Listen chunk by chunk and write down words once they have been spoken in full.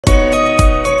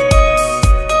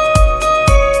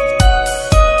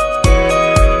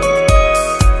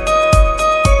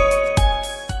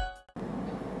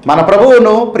మన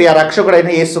ప్రభువును ప్రియ రక్షకుడైన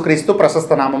యేసుక్రీస్తు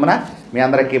ప్రశస్త నామమున మీ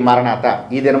అందరికీ మారనాత.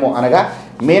 ఈ దినము అనగా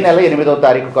మే నెల 8వ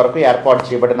తారీఖు కొరకు ఏర్పాటు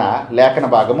చేయబడిన లేఖన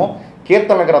భాగము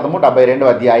కీర్తనల గ్రంథము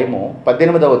 72వ అధ్యాయము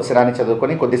 18వ వచనాన్ని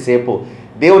చదువుకొని కొద్దిసేపు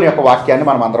దేవుని యొక్క వాక్యాన్ని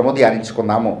మనం అందరము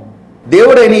ధ్యానించుకుందాము.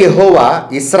 దేవుడైన యెహోవా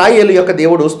ఇశ్రాయేలు యొక్క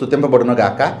దేవుడు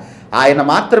స్తుతింపబడునుగాక. ఆయన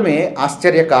మాత్రమే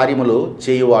ఆశ్చర్య కార్యములు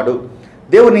చేయువాడు.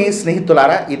 దేవుని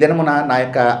స్నేహితులారా, ఈ దినమున నా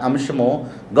యొక్క అంశము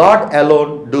గాడ్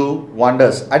అలోన్ డూ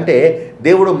వండర్స్, అంటే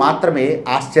దేవుడు మాత్రమే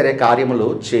ఆశ్చర్య కార్యములు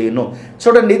చేయును.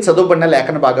 చూడండి, చదువుబడిన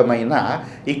లేఖన భాగమైన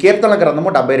ఈ కీర్తన గ్రంథము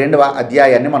 72వ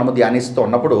అధ్యాయాన్ని మనము ధ్యానిస్తూ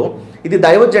ఉన్నప్పుడు ఇది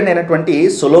దైవజనుడు అయినటువంటి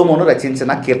సొలొమోను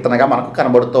రచించిన కీర్తనగా మనకు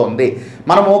కనబడుతూ ఉంది.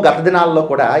 మనము గత దినాల్లో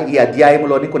కూడా ఈ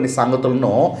అధ్యాయంలోని కొన్ని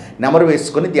సంగతులను నెమరు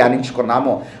వేసుకొని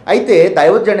ధ్యానించుకున్నాము. అయితే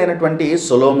దైవజనుడు అయినటువంటి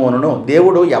సొలొమోనును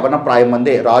దేవుడు యవన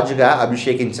ప్రాయమందే రాజుగా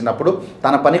అభిషేకించినప్పుడు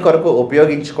తన పని కొరకు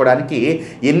ఉపయోగించుకోవడానికి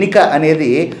ఎన్నిక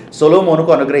అనేది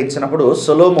సొలొమోనుకు అనుగ్రహించినప్పుడు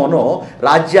సొలొమోను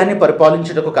రాజ్యాన్ని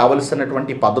పరిపాలించుటకు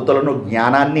కావలసినటువంటి పద్ధతులను,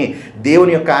 జ్ఞానాన్ని,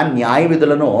 దేవుని యొక్క న్యాయ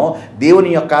విధులను,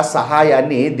 దేవుని యొక్క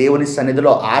సహాయాన్ని దేవుని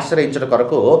సన్నిధిలో ఆశ్రయించడం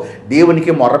కొరకు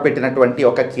దేవునికి మొర్రపెట్టినటువంటి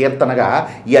ఒక కీర్తనగా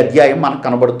ఈ అధ్యాయం మనకు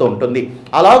కనబడుతూ ఉంటుంది.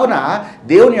 అలాగున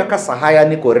దేవుని యొక్క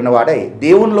సహాయాన్ని కోరినవాడై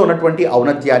దేవునిలో ఉన్నటువంటి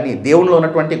ఔన్నత్యాన్ని, దేవునిలో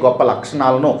ఉన్నటువంటి గొప్ప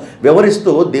లక్షణాలను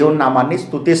వివరిస్తూ దేవుని నామాన్ని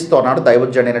స్తుతిస్తున్నాడు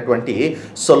దైవజనుడైనటువంటి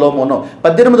సొలొమోను.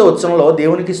 18వ వచనంలో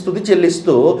దేవునికి స్తుతి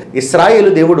చెల్లిస్తూ ఇశ్రాయేలు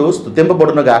దేవుడు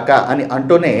స్తుతింపబడునుగాక అని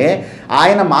అంటూనే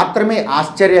ఆయన మాత్రమే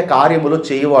ఆశ్చర్య కార్యములు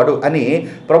చేయువాడు అని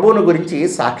ప్రభువుని గురించి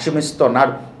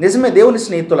సాక్ష్యమిస్తున్నాడు. నిజమే దేవుని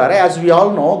స్నేహితులారా, as we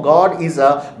all know, God is a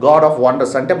God of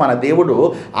wonders. అంటే మన దేవుడు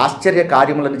ఆశ్చర్య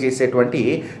కార్యములను చేసేటువంటి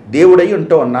దేవుడై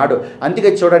ఉంటూ ఉన్నాడు.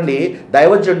 అందుకే చూడండి,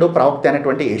 దైవజనుడు ప్రవక్త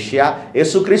అయినటువంటి యెషయా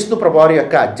యేసుక్రీస్తు ప్రభువారి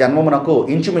యొక్క జన్మమునకు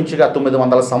ఇంచుమించుగా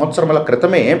 900 సంవత్సరముల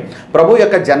క్రితమే ప్రభు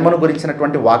యొక్క జన్మను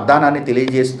గురించినటువంటి వాగ్దానాన్ని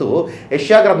తెలియజేస్తూ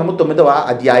యెషయా గ్రంథము 9వ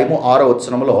అధ్యాయము 6వ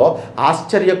వచనములో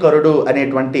ఆశ్చర్యకరుడు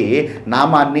అనేటువంటి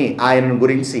నామాన్ని ఆయన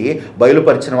గురించి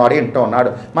బయలుపరిచిన వాడు ఎంటూ ఉన్నాడు.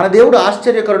 మన దేవుడు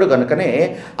ఆశ్చర్యకరుడు కనుకనే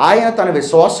ఆయన తన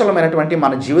విశ్వాసమైనటువంటి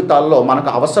మన జీవితాల్లో మనకు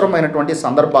అవసరమైనటువంటి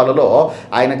సందర్భాలలో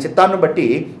ఆయన చిత్తాన్ని బట్టి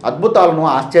అద్భుతాలను,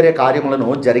 ఆశ్చర్య కార్యములను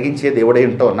జరిగించే దేవుడై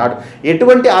ఉంటూ ఉన్నాడు.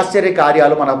 ఎటువంటి ఆశ్చర్య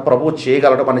కార్యాలు మన ప్రభు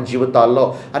చేయగలడు మన జీవితాల్లో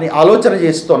అని ఆలోచన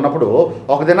చేస్తున్నప్పుడు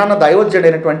ఒక దినాన్న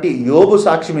దైవజనుడైనటువంటి యోబు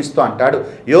సాక్ష్యం ఇస్తూ అంటాడు.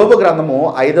 యోబు గ్రంథము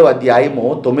 5వ అధ్యాయము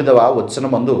 9వ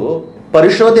వచనమందు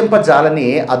పరిశోధింపజాలని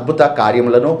అద్భుత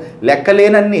కార్యములను,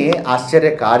 లెక్కలేనన్ని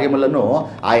ఆశ్చర్య కార్యములను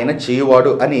ఆయన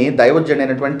చేయువాడు అని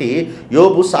దైవజనుడైనటువంటి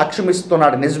యోబు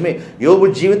సాక్ష్యమిస్తున్నాడు. నిజమే, యోబు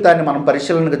జీవితాన్ని మనం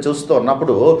పరిశీలనగా చూస్తూ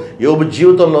ఉన్నప్పుడు యోబు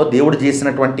జీవితంలో దేవుడు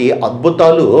చేసినటువంటి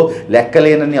అద్భుతాలు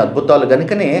లెక్కలేనన్ని అద్భుతాలు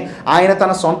కనుకనే ఆయన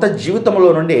తన సొంత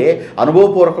జీవితంలో నుండి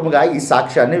అనుభవపూర్వకంగా ఈ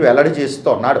సాక్ష్యాన్ని వెల్లడి చేస్తూ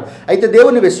ఉన్నాడు. అయితే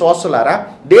దేవుని విశ్వాసులారా,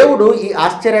 దేవుడు ఈ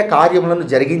ఆశ్చర్య కార్యములను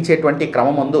జరిగించేటువంటి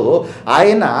క్రమమందు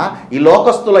ఆయన ఈ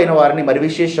లోకస్తులైన వారిని, మరి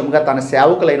విశేషంగా తన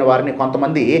సేవకులైన వారిని,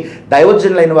 కొంతమంది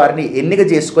దైవజనులైన వారిని ఎన్నిక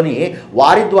చేసుకొని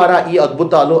వారి ద్వారా ఈ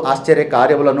అద్భుతాలు, ఆశ్చర్య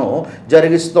కార్యములను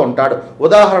జరిగిస్తూ ఉంటాడు.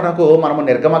 ఉదాహరణకు మనము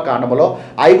నిర్గమకాండములో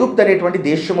ఐగుప్తు అనేటువంటి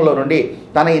దేశములో నుండి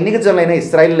తన ఎన్నిక జనులైన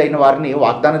ఇశ్రాయేలీయులైన వారిని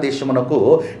వాగ్దాన దేశమునకు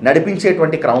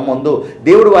నడిపించేటువంటి క్రమమందు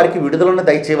దేవుడు వారికి విడుదలను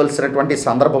దయచేయవలసినటువంటి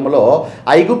సందర్భంలో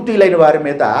ఐగుప్తీయులైన వారి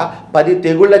మీద 10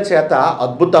 తెగుళ్ల చేత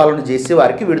అద్భుతాలను చేసి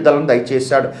వారికి విడుదలను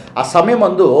దయచేశాడు. ఆ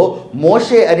సమయమందు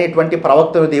మోషే అనేటువంటి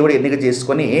ప్రవక్తను దేవుడు ఎన్నిక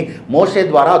చేసుకొని మోషే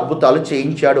ద్వారా అద్భుతాలు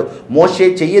చేయించాడు. మోషే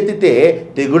చెయ్యెత్తితే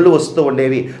తెగుళ్ళు వస్తూ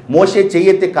ఉండేవి. మోషే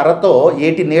చెయ్యెత్తి కర్రతో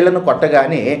ఏటి నీళ్లను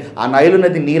కొట్టగానే ఆ నైలు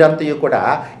నది నీరంతయు కూడా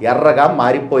ఎర్రగా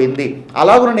మారిపోయింది.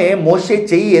 అలాగనే మోషే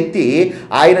చెయ్యి ఎత్తి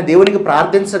ఆయన దేవునికి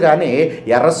ప్రార్థించగానే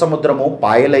ఎర్ర సముద్రము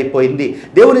పాయలైపోయింది.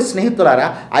 దేవుని స్నేహితులారా,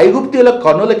 ఐగుప్తీయుల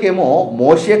కన్నులకేమో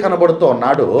మోషే కనబడుతూ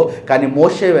ఉన్నాడు, కానీ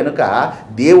మోషే వెనుక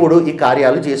దేవుడు ఈ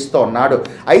కార్యాలు చేస్తూ ఉన్నాడు.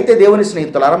 అయితే దేవుని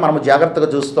స్నేహితులారా, మనము జాగ్రత్తగా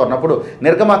చూస్తూ ఉన్నప్పుడు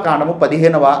నిర్గమకాండము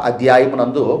 15వ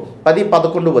అధ్యాయమునందు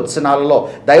 10-11 వచనాలలో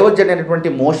దైవజనుడైనటువంటి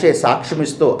మోషే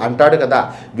సాక్ష్యమిస్తూ అంటాడు కదా,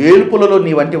 వేల్పులలో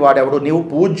నీ వంటి వాడెవడు, నీవు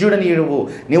పూజ్యుడు,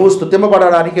 నీవు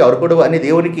స్తుతింపబడడానికి అర్హుడు అని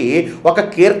దేవునికి ఒక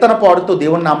కీర్తన పాడుతూ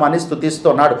దేవుని నామాన్ని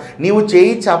స్తుతిస్తున్నాడు. నీవు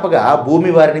చేయి చాపగా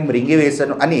భూమి వారిని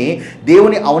మృంగివేశాను అని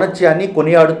దేవుని ఔన్నత్యాన్ని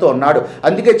కొనియాడుతూ ఉన్నాడు.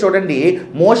 అందుకే చూడండి,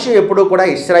 మోషే ఎప్పుడూ కూడా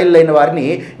ఇశ్రాయేలీయులైన వారిని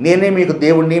నేనే మీకు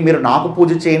దేవుణ్ణి, మీరు నాకు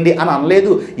పూజ చేయండి అని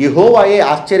అనలేదు. యెహోవాయే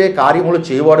ఆశ్చర్య కార్యములు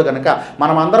చేయవాడు కనుక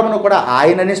మనమందరము కూడా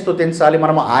ఆయననే స్తుతించాలి,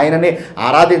 మనము ఆయననే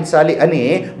ఆరాధించాలి అని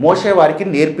మోషే వారికి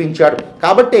నేర్పించాడు.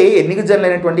 కాబట్టి ఎన్నిక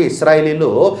జనులైనటువంటి ఇశ్రాయేలీయులు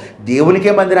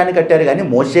దేవునికే మందిరాన్ని కట్టారు కానీ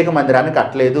మోషేకు మందిరాన్ని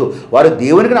కట్టలేదు. వారు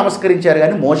దేవునికి నమస్కరించారు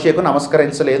కానీ మోషేకు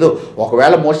నమస్కరించలేదు.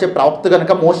 ఒకవేళ మోషే ప్రవక్త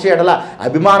కనుక మోషే ఎడల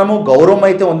అభిమానము, గౌరవం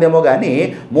అయితే ఉందేమో కానీ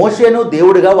మోషేను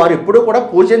దేవుడిగా వారు ఎప్పుడూ కూడా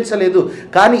పూజించలేదు.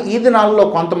 కానీ ఈ దినాల్లో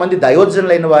కొంతమంది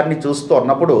దైవజనులైన వారిని చూస్తూ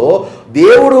ఉన్నప్పుడు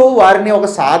దేవుడు వారిని ఒక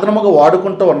సాధనముగా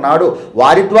వాడుకుంటూ ఉన్నాడు.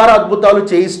 వారి ద్వారా అద్భుతాలు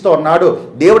చేయిస్తూ నడిపిస్తూ ఉన్నాడు,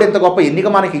 దేవుడు ఎంత గొప్ప ఎన్నిక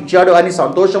మనకి ఇచ్చాడు అని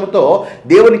సంతోషంతో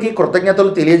దేవునికి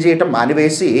కృతజ్ఞతలు తెలియజేయటం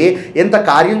మానివేసి ఎంత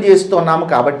కార్యం చేస్తున్నాము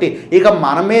కాబట్టి ఇక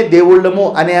మనమే దేవుళ్ళము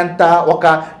అనేంత ఒక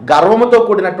గర్వముతో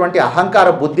కూడినటువంటి అహంకార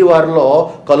బుద్ధి వారిలో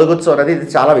కలుగుతున్నది. ఇది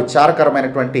చాలా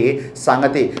విచారకరమైనటువంటి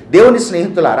సంగతి. దేవుని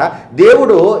స్నేహితులారా,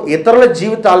 దేవుడు ఇతరుల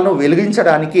జీవితాలను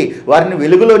వెలిగించడానికి, వారిని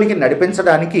వెలుగులోనికి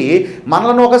నడిపించడానికి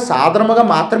మనలను ఒక సాధనముగా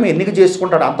మాత్రమే ఎన్నిక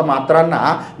చేసుకుంటాడు. అంత మాత్రాన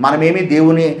మనమేమి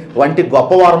దేవుని వంటి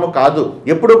గొప్పవారము కాదు.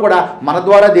 ఎప్పుడు కూడా మన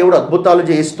ద్వారా దేవుడు అద్భుతాలు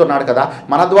చేయిస్తున్నాడు కదా,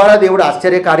 మన ద్వారా దేవుడు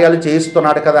ఆశ్చర్య కార్యాలు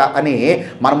చేయిస్తున్నాడు కదా అని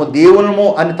మనము దేవునము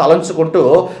అని తలంచుకుంటూ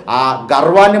ఆ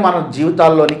గర్వాన్ని మన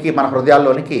జీవితాల్లోనికి, మన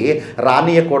హృదయాల్లోనికి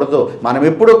రానియకూడదు. మనం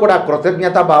ఎప్పుడూ కూడా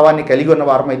కృతజ్ఞతా భావాన్ని కలిగి ఉన్న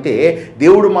వారమైతే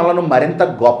దేవుడు మనల్ని మరింత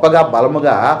గొప్పగా,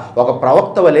 బలముగా ఒక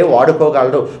ప్రవక్త వలె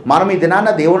వాడుకోగలడు. మనం ఈ దినాన్న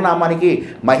దేవుని నామానికి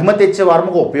మహిమ తెచ్చే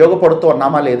వారముగా ఉపయోగపడుతూ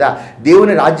ఉన్నామా లేదా,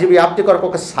 దేవుని రాజ్య వ్యాప్తి కొరకు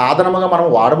ఒక సాధనముగా మనం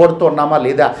వాడబడుతూ ఉన్నామా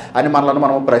లేదా అని మనల్ని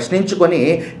మనం ప్రశ్నించుకొని,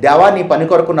 దేవా నీ పని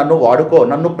కొరకు నన్ను వాడుకో,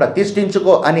 నన్ను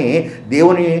ప్రతిష్ఠించుకో అని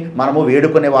దేవుని మనము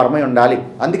వేడుకునే వారమై ఉండాలి.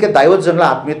 అందుకే దైవజనుల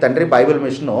ఆత్మీయ తండ్రి బైబిల్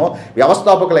మిషన్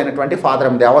వ్యవస్థాపకులైనటువంటి ఫాదర్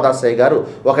ఎం దేవదాసయ్య గారు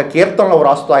ఒక కీర్తనలో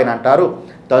వ్రాస్తూ ఆయన అంటారు,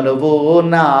 తనువు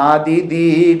నాది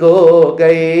దిగో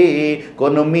గై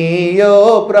కొనుమియో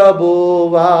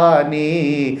ప్రభువాని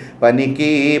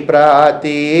పనికి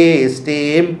ప్రతిష్ఠింపు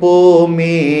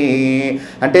మీ.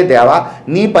 అంటే దేవా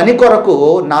నీ పని కొరకు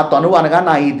నా తనువు అనగా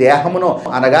నా ఈ దేహమును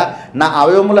అనగా నా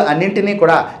అవయవములు అన్నింటినీ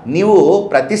కూడా నీవు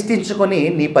ప్రతిష్ఠించుకొని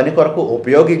నీ పని కొరకు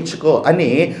ఉపయోగించుకో అని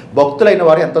భక్తులైన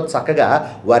వారు ఎంతో చక్కగా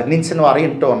వర్ణించిన వారు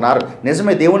ఇంటూ ఉన్నారు.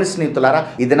 నిజమే దేవుని స్నేహితులారా,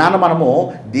 ఇది నాన్న మనము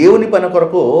దేవుని పని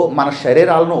కొరకు మన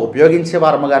శరీరాలను ఉపయోగించే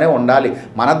వారముగానే ఉండాలి.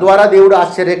 మన ద్వారా దేవుడు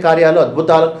ఆశ్చర్య కార్యాలు,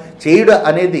 అద్భుతాలు చేయుడు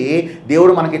అనేది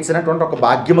దేవుడు మనకి ఇచ్చినటువంటి ఒక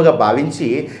భాగ్యముగా భావించి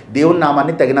దేవుని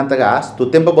నామాన్ని తగినంతగా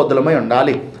స్తుతింపబద్దులమై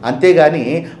ఉండాలి. అంతేగాని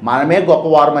మనమే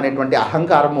గొప్పవారం అనేటువంటి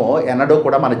అహంకారము ఎన్నడూ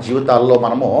కూడా మన జీవితాల్లో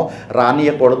మనము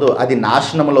రానియకూడదు. అది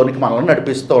నాశనంలోనికి మనల్ని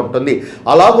నడిపిస్తూ ఉంటుంది.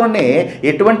 అలాగనే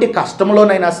ఎటువంటి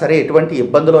కష్టంలోనైనా సరే, ఎటువంటి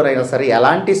ఇబ్బందులోనైనా సరే,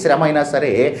 ఎలాంటి శ్రమ అయినా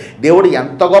సరే దేవుడు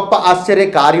ఎంత గొప్ప ఆశ్చర్య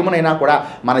కార్యమునైనా కూడా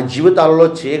మన జీవితాలలో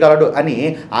చేయగలడు అని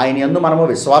ఆయన యందు మనము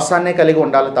విశ్వాసాన్నే కలిగి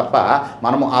ఉండాలి తప్ప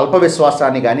మనము అల్ప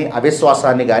విశ్వాసాన్ని కానీ,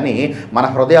 అవిశ్వాసాన్ని కానీ మన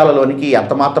హృదయాలలోనికి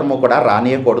ఎంత మాత్రమూ కూడా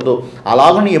రానియకూడదు.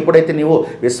 అలాగని ఎప్పుడైతే నీవు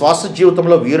విశ్వాస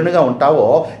జీవితంలో వీరునిగా ఉంటావో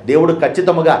దేవుడు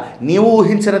ఖచ్చితంగా నీవు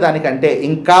ఊహించిన దానికంటే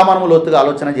ఇంకా మనము లోతుగా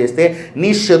ఆలోచన చేస్తే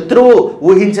నీ శత్రువు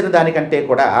ఊహించిన దానికంటే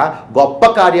కూడా గొప్ప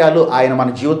కార్యాలు ఆయన మన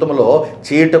జీవితంలో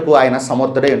చేయుటకు ఆయన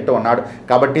సముద్రుడై ఉంటూ ఉన్నాడు.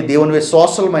 కాబట్టి దేవుని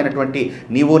విశ్వాసమైనటువంటి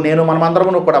నీవు, నేను,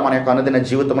 మనమందరమును కూడా మన యొక్క అనుదిన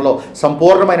జీవితంలో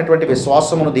సంపూర్ణమైనటువంటి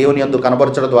విశ్వాసమును దేవుని యందు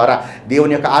కనబరచడం ద్వారా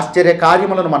దేవుని యొక్క ఆశ్చర్య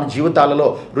కార్యములను మన జీవితాలలో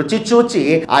రుచి చూచి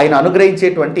ఆయన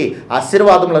అనుగ్రహించేటువంటి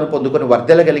ఆశీర్వాదములను పొందుకొని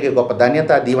వర్ధెలగలిగే గొప్ప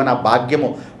ధన్యత, దీవెన, భాగ్యము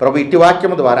ప్రభు ఇట్టి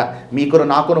వాక్యము ద్వారా మీకును,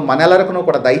 నాకును, మనెల్లరకును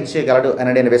కూడా దయచేయగలడు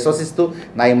అని నేను విశ్వసిస్తూ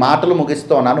నా ఈ మాటలు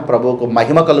ముగిస్తూ ఉన్నాను. ప్రభువుకు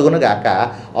మహిమ కలుగును గాక.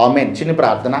 ఆమేన్. చిన్ని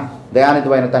ప్రార్థన.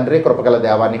 దయానిధివైన తండ్రి, కృపగల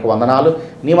దేవానికి వందనాలు.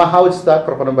 నీ మహా ఉచిత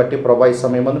కృపను బట్టి ప్రభు ఈ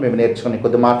సమయం ముందు మేము నేర్చుకుని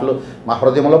కొద్ది మాటలు మా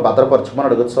హృదయంలో భద్రపరచుమని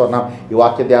అడుగుతూ ఉన్నాం. ఈ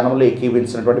వాక్య ధ్యానంలో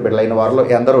ఏకీవించినటువంటి బిడ్డలైన వారిలో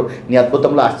ఎందరూ నీ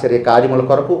అద్భుతంలో ఆశ్చర్య కార్యముల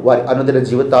కొరకు వారి అనుదిన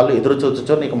జీవితాలు ఎదురు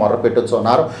చూచుచూ నీకు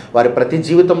మొర్రపెట్టుచున్నారు. వారి ప్రతి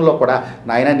జీవితంలో కూడా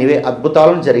నాయన నీవే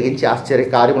అద్భుతాలను జరిగించి, ఆశ్చర్య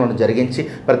కార్యములను జరిగించి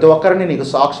ప్రతి ఒక్కరిని నీకు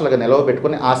సాక్షులుగా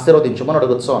నిలవబెట్టుకుని ఆశీర్వదించమని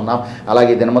అడుగుతూ ఉన్నాం.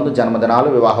 అలాగే దినమందు జన్మదినాలు,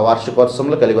 వివాహ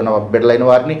వార్షికోత్సవంలో కలిగి ఉన్న బిడ్డలైన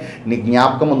వారిని నీ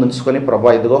జ్ఞాపకం ఉంచుకొని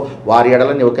ప్రభు ఇదిగో వారి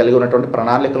ఎడల నీవు కలిగి ఉన్నటువంటి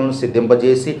ప్రణాళికలను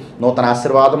సిద్ధింపజేసి నూతన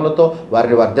ఆశీర్వాదములతో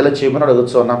వారిని వర్ధల చేయమని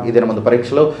అడుగుతున్నాం. ఈ దినమందు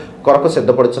పరీక్షలు కొరకు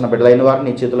సిద్ధపడుతున్న బిడ్డలైన వారిని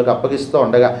నీ చేతులకు అప్పగిస్తూ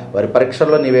ఉండగా వారి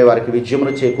పరీక్షల్లో నీవే వారికి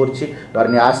విజయమును చేకూర్చి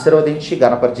వారిని ఆశీర్వదించి,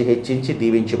 గణపరిచి, హెచ్చించి,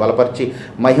 దీవించి, బలపరిచి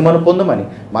మహిమను పొందుమని,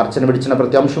 మార్చిన విడిచిన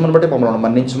ప్రతి అంశమును బట్టి మమ్మల్ని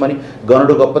మన్నించమని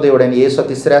గనుడు గొప్ప దేవుడైన యేసు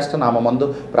అతి శ్రేష్ఠ నామమందు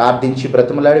ప్రార్థించి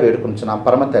బ్రతిమలాడి వేడుకుంటున్నాం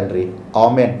పరమ తండ్రి.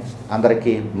 ఆమేన్.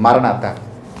 అందరికీ మరణాత.